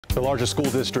The largest school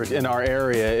district in our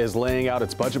area is laying out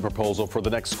its budget proposal for the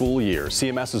next school year.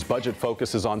 CMS's budget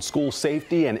focuses on school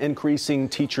safety and increasing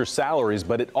teacher salaries,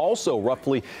 but it also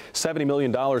roughly $70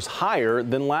 million higher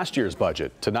than last year's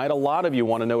budget. Tonight, a lot of you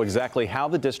want to know exactly how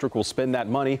the district will spend that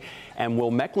money, and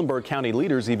will Mecklenburg County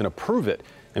leaders even approve it?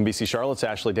 NBC Charlotte's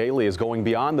Ashley Daly is going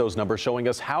beyond those numbers, showing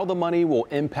us how the money will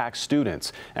impact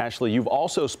students. Ashley, you've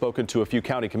also spoken to a few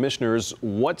county commissioners.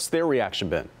 What's their reaction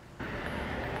been?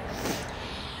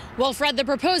 Well, Fred, the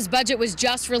proposed budget was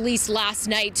just released last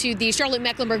night to the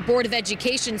Charlotte-Mecklenburg Board of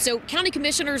Education. So county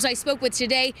commissioners I spoke with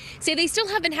today say they still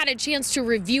haven't had a chance to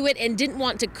review it and didn't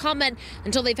want to comment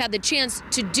until they've had the chance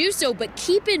to do so. But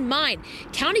keep in mind,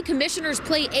 county commissioners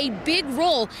play a big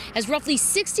role, as roughly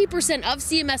 60% of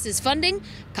CMS's funding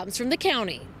comes from the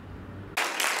county.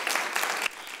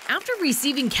 After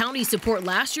receiving county support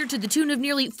last year to the tune of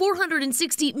nearly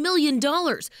 $460 million,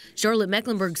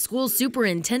 Charlotte-Mecklenburg School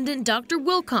Superintendent Dr.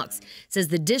 Wilcox says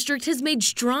the district has made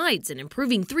strides in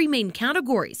improving three main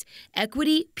categories: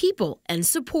 equity, people, and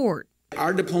support.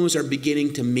 Our diplomas are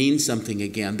beginning to mean something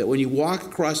again, that when you walk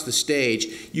across the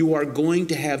stage, you are going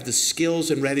to have the skills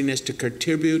and readiness to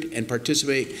contribute and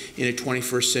participate in a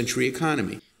 21st century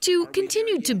economy. To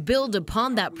continue to build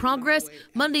upon that progress,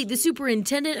 Monday the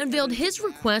superintendent unveiled his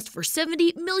request for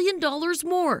 $70 million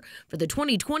more for the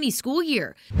 2020 school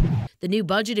year. The new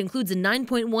budget includes a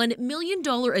 $9.1 million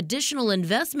additional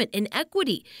investment in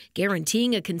equity,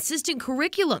 guaranteeing a consistent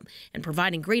curriculum and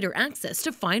providing greater access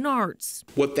to fine arts.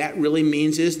 What that really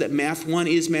means is that Math 1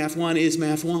 is Math 1 is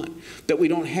Math 1. That we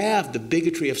don't have the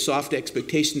bigotry of soft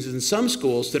expectations in some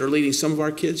schools that are leading some of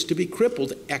our kids to be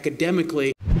crippled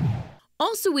academically.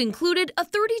 Also included a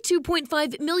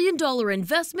 $32.5 million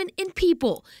investment in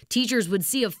people. Teachers would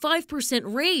see a 5%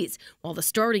 raise, while the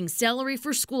starting salary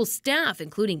for school staff,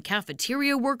 including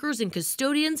cafeteria workers and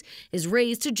custodians, is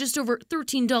raised to just over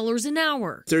 $13 an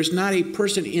hour. There's not a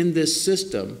person in this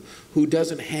system who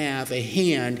doesn't have a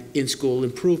hand in school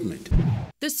improvement.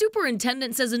 The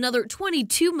superintendent says another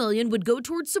 $22 million would go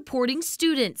towards supporting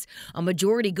students, a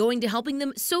majority going to helping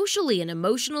them socially and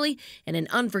emotionally in an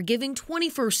unforgiving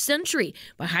 21st century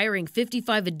by hiring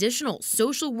 55 additional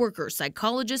social workers,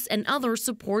 psychologists, and other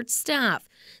support staff.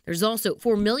 There's also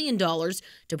 $4 million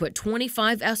to put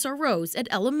 25 SROs at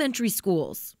elementary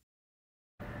schools.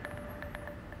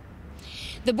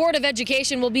 The Board of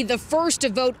Education will be the first to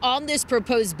vote on this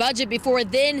proposed budget before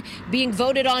then being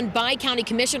voted on by county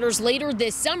commissioners later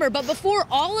this summer. But before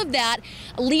all of that,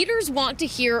 leaders want to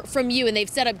hear from you, and they've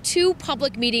set up 2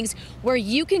 public meetings where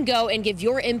you can go and give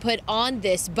your input on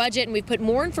this budget. And we've put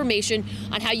more information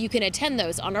on how you can attend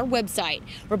those on our website.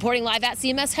 Reporting live at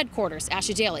CMS headquarters,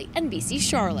 Ashley Daly, NBC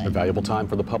Charlotte. A valuable time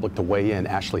for the public to weigh in.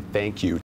 Ashley, thank you.